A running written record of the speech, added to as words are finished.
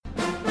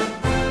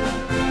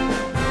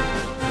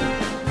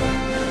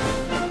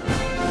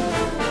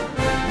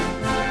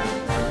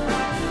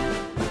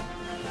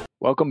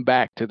Welcome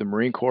back to the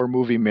Marine Corps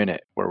Movie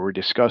Minute, where we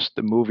discuss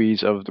the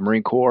movies of the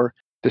Marine Corps.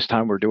 This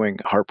time we're doing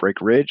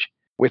Heartbreak Ridge.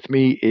 With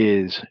me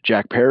is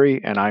Jack Perry,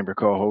 and I'm your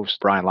co-host,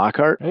 Brian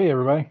Lockhart. Hey,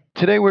 everybody.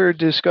 Today we're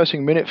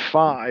discussing minute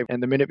 5,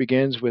 and the minute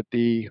begins with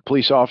the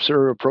police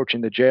officer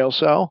approaching the jail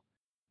cell,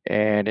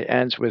 and it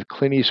ends with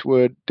Clint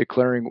Eastwood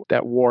declaring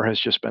that war has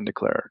just been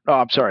declared. Oh,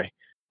 I'm sorry.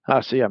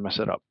 I messed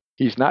it up.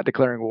 He's not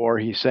declaring war.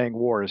 He's saying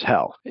war is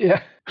hell.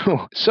 Yeah.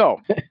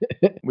 So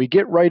we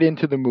get right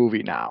into the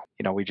movie now.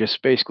 We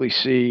just basically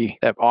see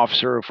that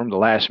officer from the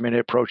last minute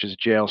approaches a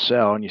jail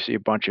cell, and you see a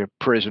bunch of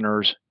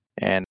prisoners.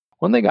 And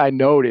one thing I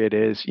noted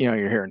is,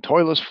 you're hearing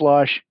toilets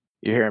flush,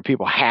 you're hearing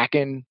people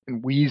hacking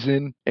and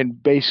wheezing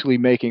and basically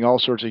making all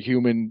sorts of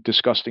human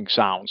disgusting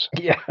sounds.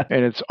 Yeah.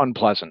 And it's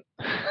unpleasant.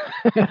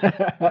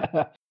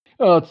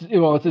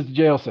 It's a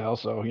jail cell,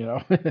 so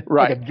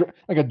Right.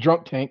 like a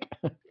drunk tank.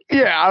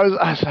 Yeah,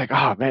 I was like,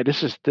 oh man,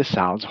 this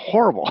sounds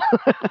horrible.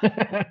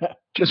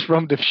 Just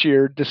from the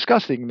sheer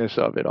disgustingness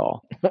of it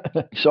all.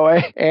 So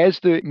as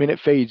the minute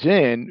fades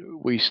in,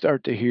 we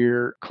start to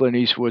hear Clint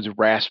Eastwood's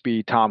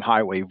raspy Tom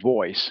Highway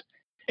voice.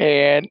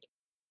 And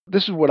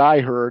this is what I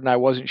heard, and I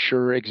wasn't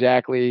sure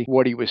exactly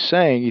what he was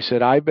saying. He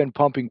said, I've been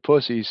pumping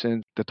pussy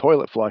since the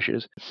toilet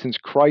flushes, since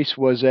Christ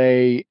was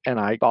and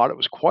I thought it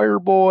was choir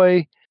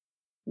boy.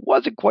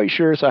 Wasn't quite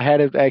sure, so I had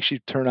to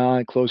actually turn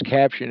on closed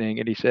captioning,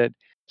 and he said,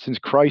 since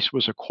Christ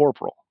was a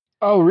corporal.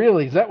 Oh,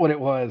 really? Is that what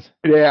it was?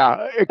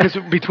 Yeah, because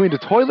between the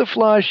toilet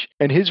flush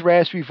and his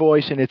raspy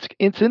voice, and it's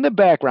in the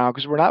background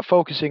because we're not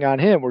focusing on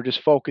him. We're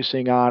just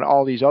focusing on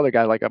all these other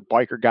guys, like a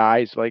biker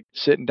guy's like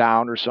sitting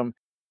down, or some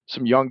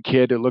young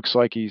kid that looks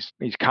like he's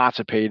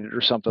constipated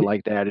or something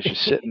like that is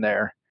just sitting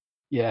there.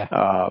 Yeah.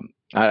 I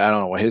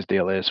don't know what his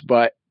deal is,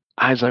 but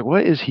I was like,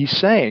 what is he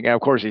saying? And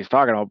of course, he's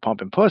talking about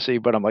pumping pussy,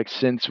 but I'm like,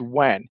 since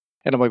when?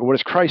 And I'm like, what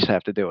does Christ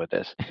have to do with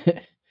this?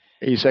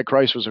 He said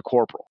Christ was a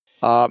corporal.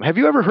 Have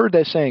you ever heard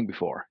that saying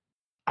before?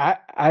 I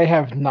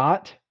have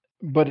not,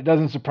 but it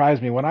doesn't surprise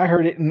me when I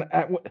heard it.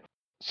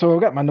 So I've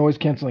got my noise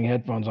canceling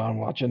headphones on,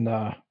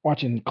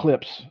 watching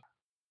clips.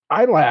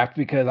 I laughed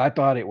because I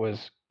thought it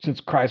was since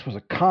Christ was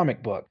a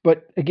comic book.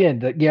 But again,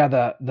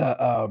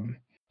 the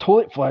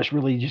toilet flush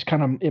really just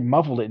kind of it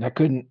muffled it, and I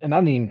didn't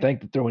even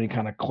think to throw any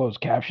kind of closed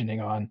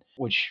captioning on,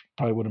 which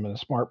probably would have been a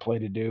smart play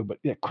to do. But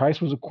yeah,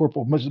 Christ was a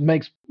corporal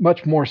makes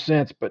much more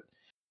sense. But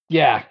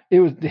yeah,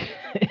 it was.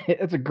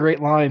 That's a great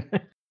line.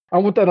 I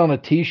want that on a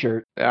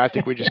T-shirt. I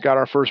think we just got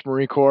our first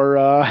Marine Corps.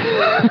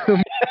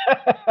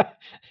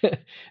 That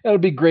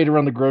would be great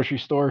around the grocery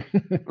store.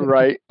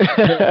 Right.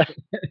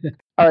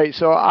 All right.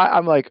 So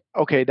I'm like,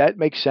 okay, that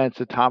makes sense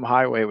that Tom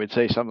Highway would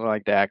say something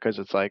like that because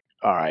it's like,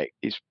 all right,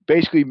 he's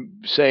basically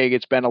saying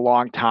it's been a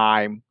long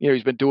time.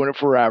 He's been doing it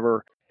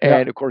forever.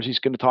 And of course, he's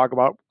going to talk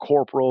about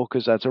corporal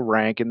because that's a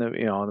rank in the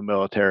in the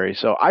military.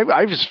 So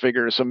I just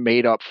figured it's some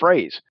made up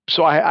phrase.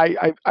 So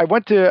I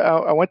went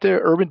to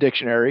Urban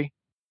Dictionary.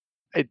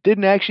 It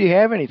didn't actually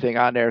have anything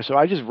on there, so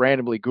I just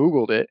randomly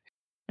Googled it,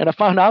 and I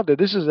found out that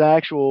this is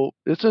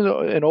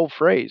an old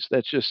phrase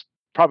that's just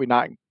probably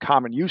not in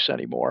common use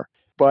anymore.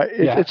 But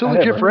it's a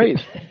legit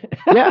phrase.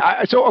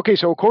 Yeah. So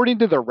according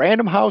to the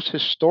Random House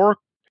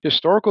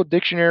Historical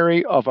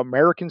Dictionary of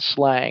American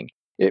Slang,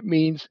 it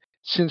means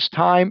since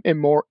time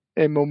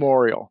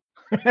immemorial.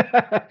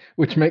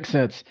 Which makes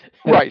sense.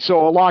 Right.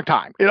 So a long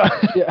time.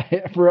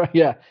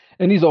 Yeah.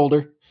 And he's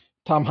older.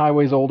 Tom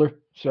Highway's older.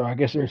 So I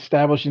guess they're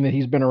establishing that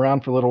he's been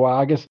around for a little while.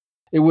 I guess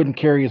it wouldn't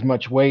carry as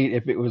much weight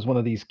if it was one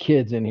of these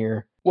kids in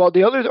here. Well,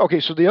 the other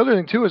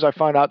thing too is I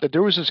found out that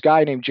there was this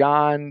guy named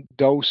John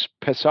Dos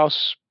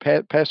Pesos.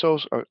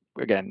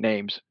 Again,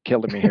 names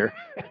killing me here.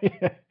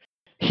 Yeah.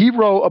 He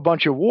wrote a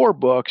bunch of war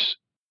books.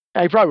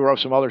 And he probably wrote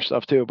some other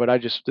stuff too, but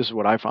this is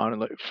what I found.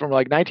 From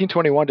like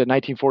 1921 to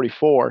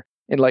 1944,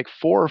 in like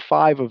 4 or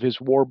 5 of his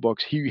war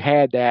books, he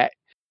had that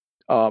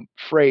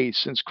phrase,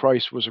 since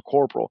Christ was a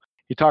corporal.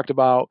 He talked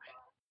about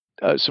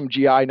some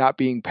GI not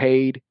being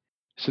paid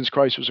since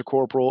Christ was a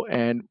corporal,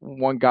 and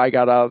one guy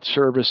got out of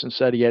service and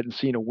said he hadn't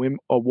seen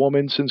a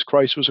woman since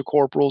Christ was a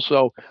corporal.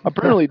 So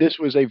apparently this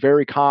was a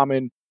very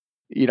common,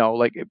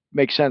 like it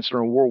makes sense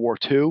during World War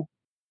II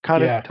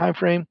kind of time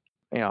frame.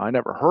 I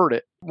never heard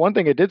it. One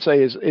thing it did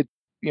say is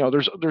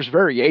there's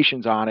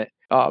variations on it.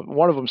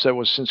 One of them said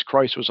was since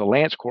Christ was a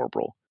lance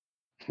corporal,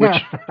 which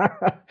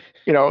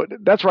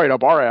that's right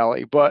up our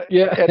alley. But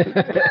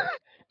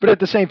but at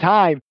the same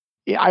time,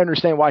 I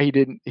understand why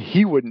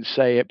he wouldn't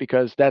say it,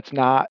 because that's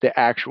not the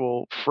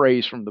actual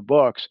phrase from the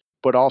books,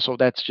 but also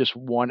that's just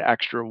one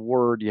extra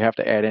word you have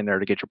to add in there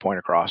to get your point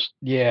across.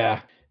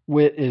 Yeah.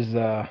 Wit is,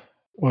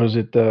 what was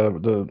it?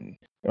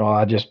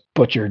 I just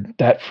butchered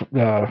that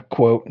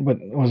quote, but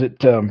was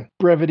it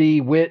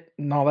brevity, wit,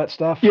 and all that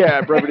stuff?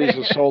 Yeah, brevity is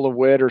the soul of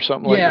wit or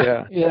something like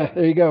that. Yeah,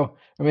 there you go.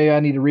 Maybe I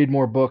need to read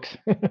more books.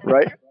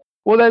 Right.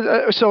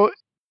 Well, so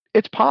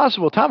it's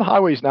possible. Tom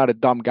Highway's not a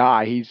dumb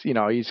guy.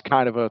 He's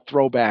kind of a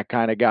throwback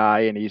kind of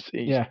guy, and he's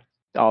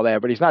all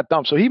that, but he's not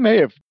dumb. So he may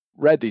have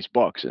read these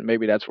books, and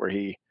maybe that's where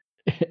he,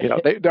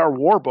 there are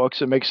war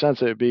books. It makes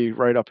sense that it'd be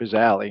right up his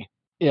alley.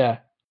 Yeah.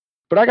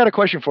 But I got a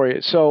question for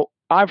you. So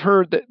I've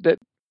heard that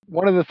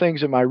one of the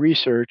things in my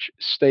research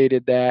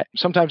stated that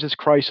sometimes it's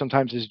Christ,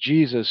 sometimes it's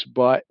Jesus,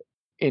 but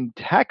in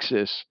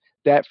Texas,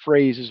 that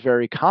phrase is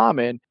very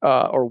common,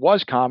 or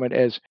was common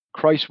as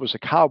Christ was a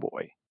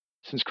cowboy,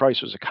 since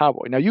Christ was a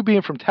cowboy. Now, you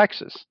being from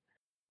Texas,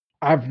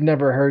 I've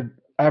never heard.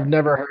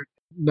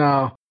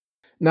 No.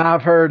 No,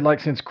 I've heard, like,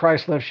 since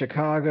Christ left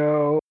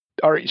Chicago.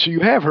 all right, so you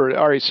have heard,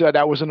 all right, so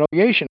that was an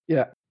affiliation,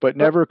 Yeah. but But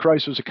never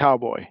Christ was a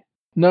cowboy.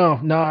 no,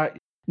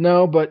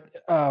 no, but,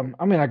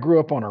 I mean, I grew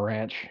up on a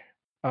ranch.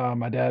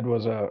 My dad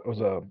was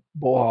a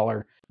bull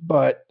hauler,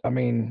 but, I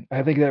mean,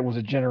 I think that was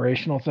a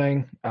generational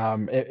thing.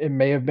 It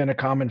may have been a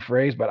common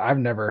phrase, but I've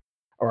never,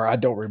 or I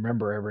don't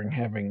remember ever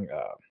having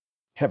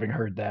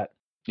heard that.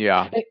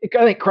 Yeah. I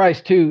think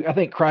Christ too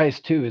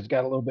has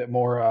got a little bit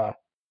more,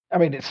 I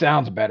mean, it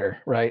sounds better,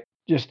 right?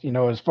 Just,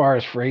 as far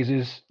as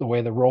phrases, the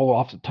way they roll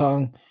off the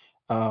tongue,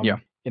 Yeah.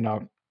 I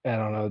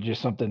don't know,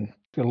 just something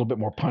a little bit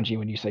more punchy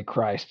when you say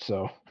Christ,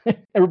 so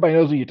everybody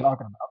knows what you're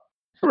talking about.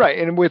 Right,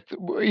 and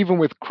even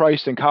with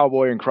Christ and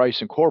cowboy and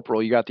Christ and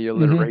corporal, you got the Mhm.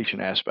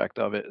 alliteration aspect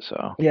of it.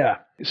 Yeah.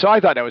 So I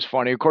thought that was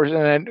funny, of course. And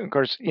then of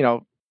course,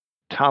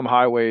 Tom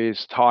Highway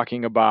is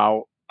talking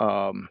about,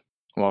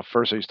 well,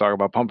 first he's talking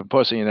about pumping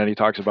pussy, and then he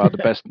talks about the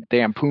best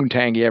damn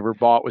poontang he ever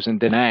bought was in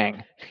Da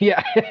Nang,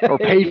 Yeah. or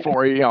paid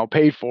for.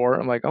 Paid for.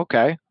 I'm like,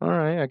 okay, all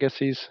right, I guess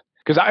he's,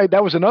 because I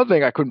that was another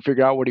thing I couldn't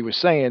figure out what he was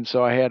saying,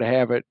 so I had to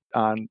have it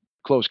on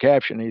closed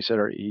caption. He said,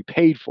 or he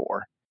paid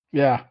for.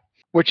 Yeah.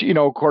 Which,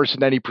 of course,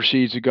 and then he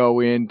proceeds to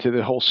go into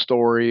the whole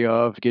story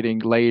of getting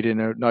laid in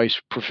a nice,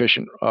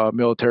 proficient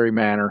military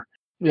manner.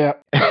 Yeah.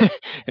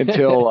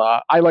 Until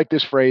I like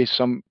this phrase.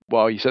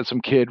 He said some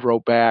kid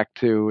wrote back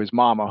to his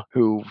mama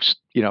who,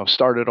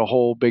 started a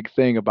whole big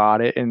thing about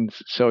it. And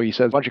so he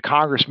said a bunch of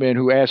congressmen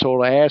who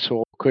asshole to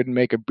asshole couldn't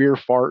make a beer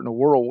fart in a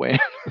whirlwind.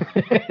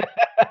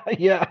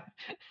 Yeah.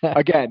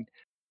 Again,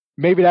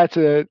 maybe that's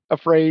a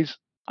phrase.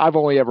 I've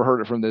only ever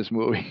heard it from this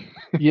movie.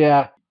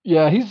 Yeah.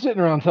 Yeah, he's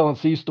sitting around telling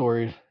sea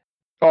stories.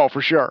 Oh,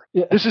 for sure.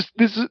 Yeah. This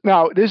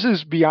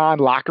is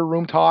beyond locker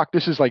room talk.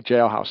 This is like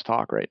jailhouse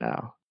talk right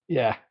now.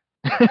 Yeah.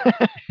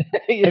 And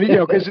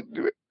because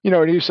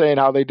and he was saying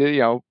how they did,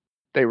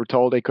 they were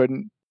told they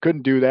couldn't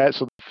do that,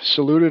 so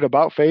saluted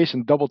about face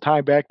and double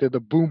time back to the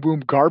boom boom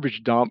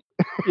garbage dump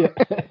Yeah.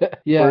 where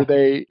Yeah.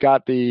 they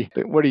got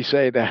what do you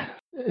say,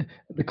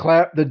 The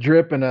clap, the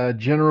drip, and a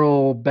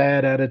general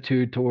bad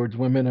attitude towards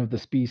women of the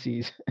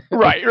species.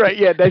 right,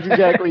 yeah, that's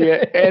exactly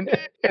it.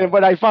 And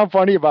what I found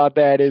funny about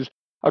that is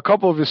a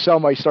couple of his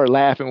cellmates start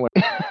laughing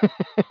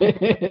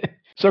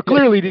so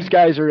clearly these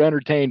guys are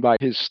entertained by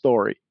his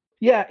story.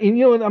 Yeah,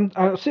 and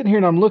I'm sitting here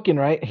and I'm looking,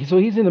 right. So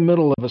he's in the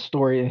middle of a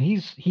story and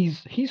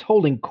he's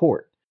holding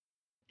court.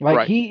 Like,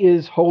 Right. he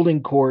is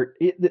holding court.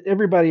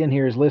 Everybody in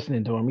here is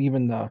listening to him.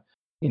 Even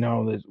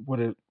what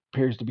it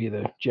appears to be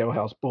the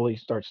jailhouse bully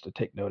starts to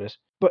take notice.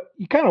 But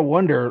you kind of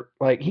wonder,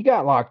 like, he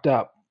got locked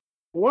up.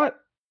 What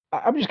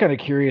I'm just kind of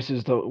curious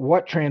as to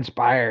what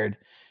transpired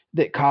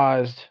that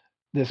caused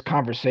this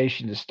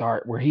conversation to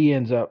start, where he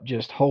ends up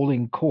just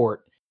holding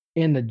court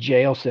in the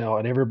jail cell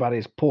and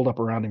everybody's pulled up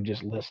around him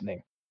just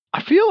listening.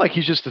 I feel like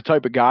he's just the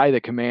type of guy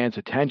that commands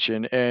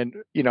attention, and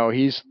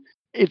this.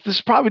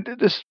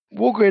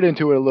 We'll get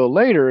into it a little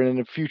later in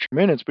the future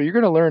minutes, but you're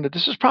going to learn that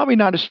this is probably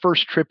not his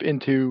first trip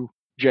into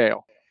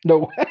jail.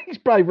 No, he's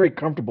probably very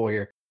comfortable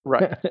here.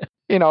 Right.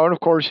 And of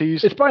course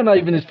It's probably not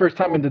even his first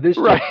time into this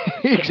right,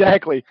 jail.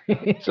 exactly.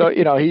 So,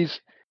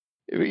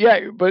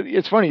 but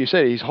it's funny you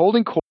say he's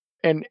holding court,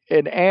 and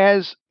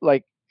as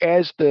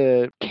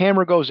the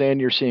camera goes in,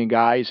 you're seeing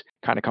guys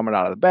kind of coming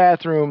out of the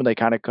bathroom, and they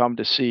kind of come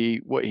to see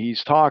what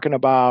he's talking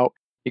about.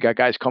 You got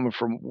guys coming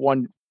from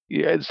one.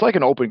 Yeah, it's like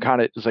an open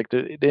kind of. It's like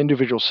the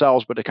individual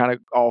cells, but it kind of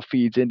all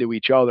feeds into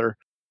each other.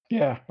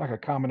 Yeah, like a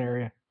common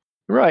area.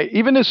 Right.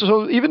 Even this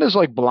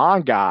like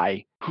blonde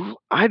guy who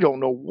I don't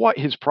know what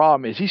his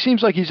problem is. He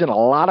seems like he's in a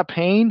lot of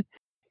pain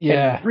and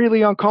Yeah,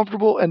 really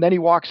uncomfortable, and then he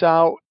walks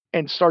out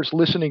and starts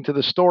listening to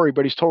the story,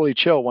 but he's totally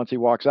chill once he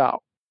walks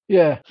out.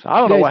 yeah, So I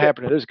don't know yeah. what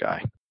happened to this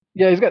guy.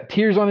 He's got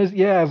tears on his.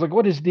 Yeah, I was like,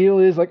 what his deal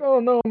is? Like, oh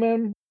no,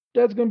 man,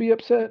 Dad's gonna be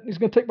upset. He's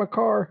gonna take my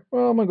car.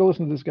 Well, I'm gonna go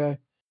listen to this guy.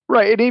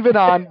 Right, and even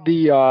on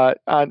the on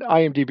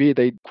IMDb,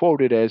 they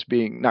quoted as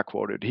being not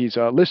quoted. He's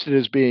listed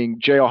as being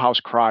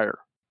jailhouse crier.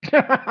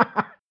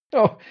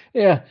 Oh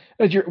yeah,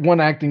 that's your one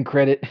acting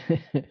credit.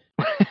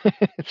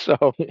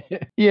 So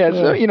yeah,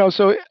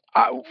 so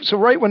Uh, so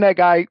right when that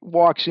guy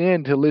walks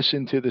in to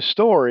listen to the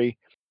story,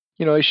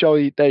 they show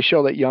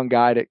that young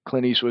guy that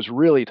Clint Eastwood was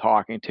really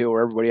talking to,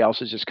 where everybody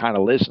else is just kind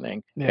of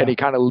listening, and yeah, he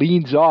kind of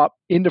leans up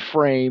in the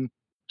frame,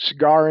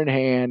 cigar in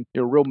hand,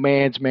 real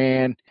man's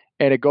man,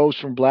 and it goes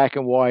from black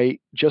and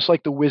white, just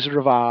like the Wizard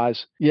of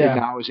Oz. It yeah,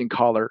 now is in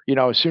color.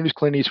 As soon as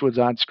Clint Eastwood's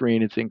on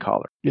screen, it's in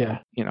color. yeah.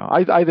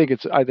 I think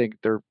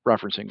they're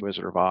referencing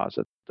Wizard of Oz.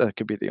 That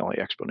could be the only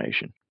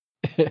explanation.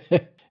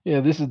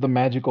 Yeah, this is the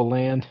magical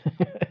land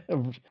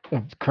of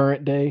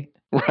current day.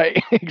 Right,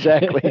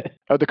 exactly.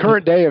 Of the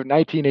current day of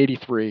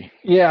 1983.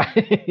 Yeah,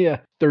 yeah,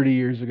 30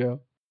 years ago.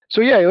 So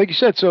yeah, like you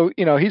said, so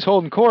he's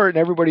holding court and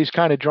everybody's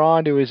kind of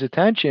drawn to his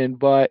attention,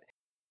 but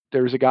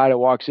there's a guy that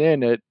walks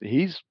in that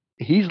he's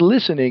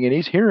listening and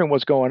he's hearing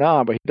what's going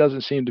on, but he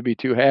doesn't seem to be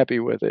too happy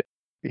with it.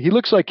 He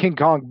looks like King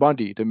Kong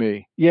Bundy to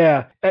me.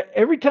 Yeah,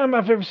 every time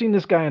I've ever seen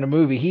this guy in a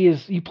movie,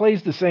 he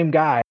plays the same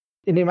guy,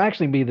 and it might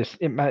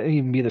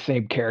even be the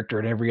same character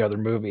in every other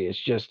movie. It's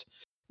just,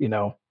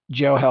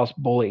 jailhouse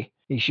bully.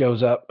 He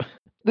shows up.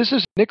 This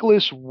is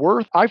Nicholas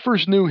Worth. I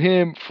first knew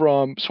him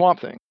from Swamp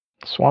Thing.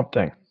 Swamp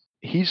Thing.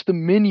 He's the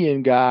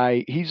minion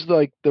guy. He's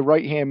like the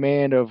right-hand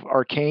man of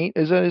Arcane.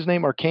 Is that his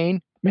name, Arcane?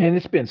 Man,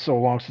 it's been so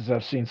long since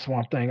I've seen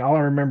Swamp Thing. All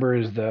I remember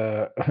is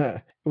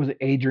was it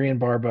Adrian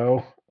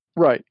Barbeau?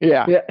 Right,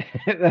 yeah.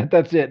 Yeah,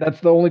 that's it. That's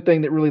the only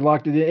thing that really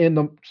locked it in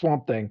the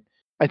Swamp Thing.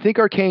 I think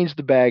Arcane's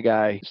the bad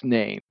guy's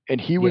name,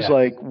 and he was Yeah.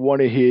 like one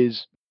of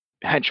his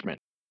henchmen.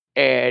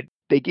 And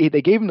they gave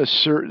him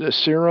the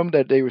serum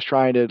that they was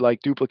trying to like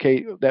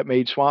duplicate that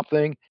made Swamp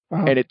Thing,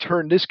 Uh-huh. and it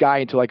turned this guy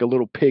into like a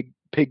little pig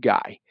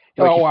guy.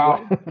 Like, Oh,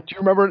 wow. Do you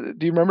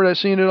remember that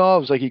scene at all?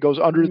 It was like he goes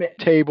under the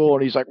table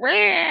and he's like, "Wah,"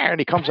 and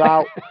he comes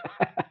out.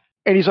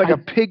 And he's like a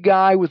pig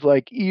guy with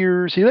like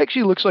ears. He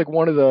actually looks like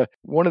one of the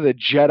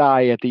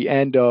Jedi at the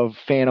end of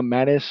Phantom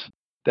Menace.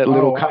 That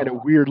little kind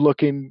of weird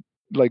looking,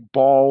 like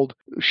bald,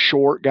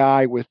 short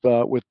guy with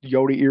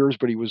Yoda ears,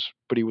 but he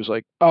was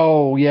like,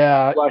 Oh,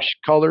 yeah. flesh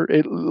color.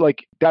 It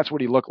like that's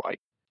what he looked like.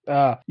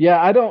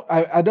 Yeah, I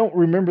don't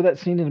remember that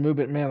scene in the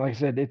movie, but man, like I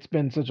said, it's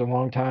been such a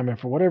long time, and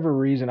for whatever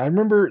reason, I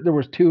remember there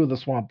was 2 of the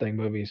Swamp Thing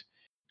movies,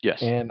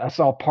 Yes. and I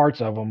saw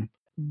parts of them,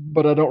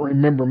 but I don't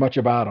remember much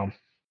about them.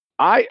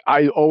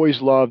 I always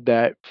loved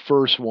that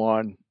first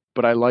one,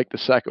 but I like the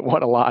second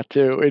one a lot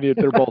too. And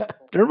they're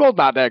both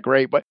not that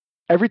great, but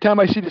every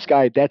time I see this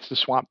guy, that's the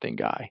Swamp Thing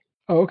guy.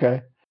 Oh,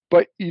 okay.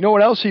 But you know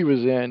what else he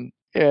was in?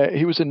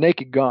 He was in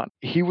Naked Gun.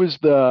 He was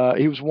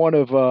one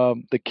of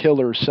the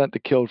killers sent to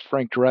kill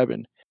Frank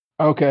Drebin.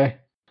 Okay.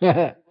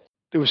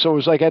 It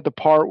was like at the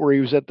part where he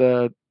was at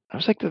the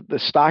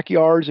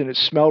stockyards and it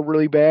smelled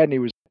really bad and he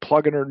was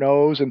plugging her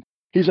nose and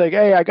he's like,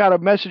 "Hey, I got a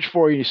message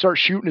for you." And he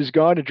starts shooting his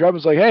gun and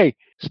Drebin's like, "Hey,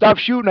 stop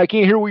shooting. I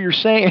can't hear what you're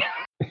saying."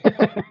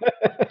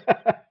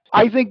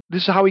 I think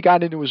this is how he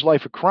got into his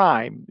life of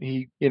crime.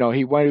 He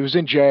was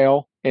in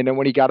jail and then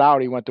when he got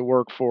out, he went to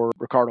work for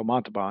Ricardo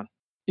Montalban.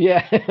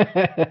 Yeah.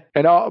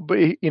 And but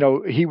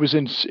he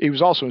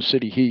was also in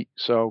City Heat.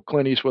 So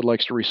Clint Eastwood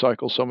likes to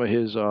recycle some of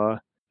his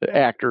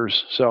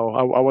actors. So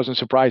I wasn't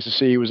surprised to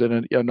see he was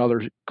in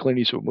another Clint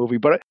Eastwood movie.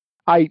 But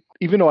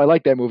even though I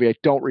like that movie, I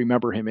don't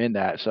remember him in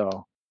that.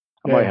 So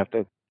I might have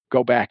to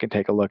go back and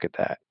take a look at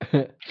that.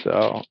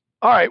 So,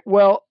 all right.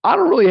 Well, I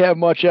don't really have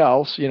much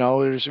else. We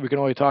can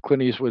only talk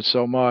Clint Eastwood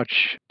so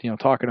much,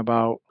 talking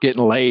about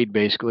getting laid,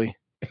 basically.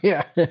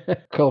 Yeah.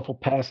 Colorful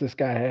past this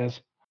guy has.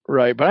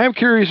 Right. But I am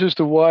curious as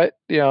to what,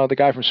 the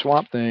guy from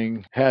Swamp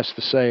Thing has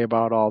to say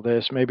about all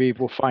this. Maybe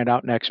we'll find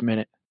out next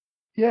minute.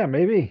 Yeah,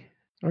 maybe.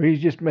 Or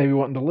he's just maybe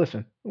wanting to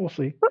listen. We'll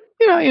see.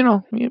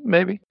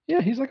 Maybe.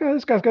 Yeah, he's like, oh,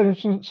 this guy's got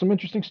some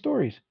interesting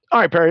stories. All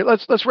right, Perry,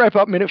 let's wrap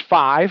up minute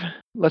 5.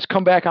 Let's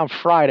come back on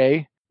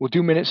Friday. We'll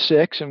do minute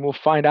 6, and we'll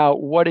find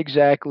out what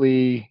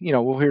exactly,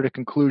 we'll hear the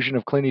conclusion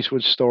of Clint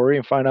Eastwood's story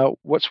and find out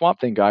what Swamp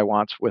Thing guy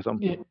wants with him.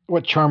 Yeah,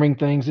 what charming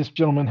things this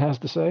gentleman has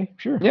to say.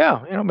 Sure.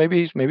 Yeah,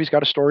 maybe he's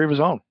got a story of his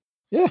own.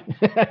 Yeah.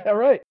 All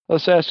right.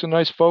 Let's ask some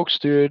nice folks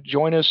to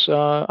join us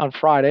on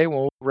Friday.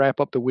 We'll wrap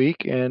up the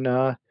week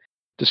and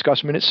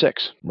discuss minute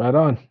 6. Right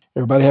on.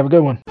 Everybody have a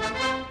good one.